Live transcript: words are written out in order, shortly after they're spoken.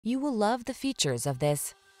You will love the features of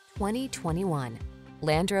this 2021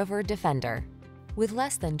 Land Rover Defender. With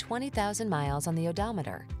less than 20,000 miles on the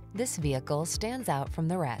odometer, this vehicle stands out from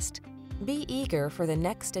the rest. Be eager for the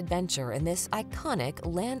next adventure in this iconic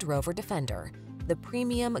Land Rover Defender, the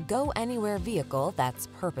premium go-anywhere vehicle that's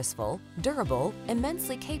purposeful, durable,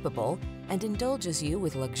 immensely capable, and indulges you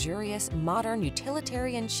with luxurious, modern,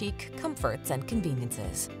 utilitarian chic comforts and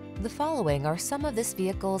conveniences. The following are some of this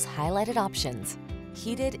vehicle's highlighted options: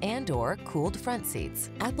 heated and/or cooled front seats,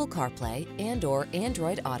 Apple CarPlay and/or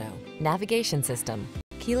Android Auto, navigation system,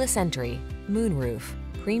 keyless entry, moonroof,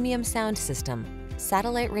 premium sound system,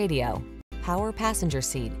 satellite radio, power passenger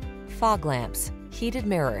seat, fog lamps, heated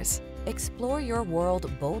mirrors. Explore your world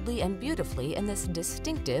boldly and beautifully in this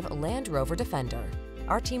distinctive Land Rover Defender.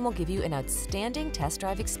 Our team will give you an outstanding test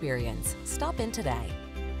drive experience. Stop in today.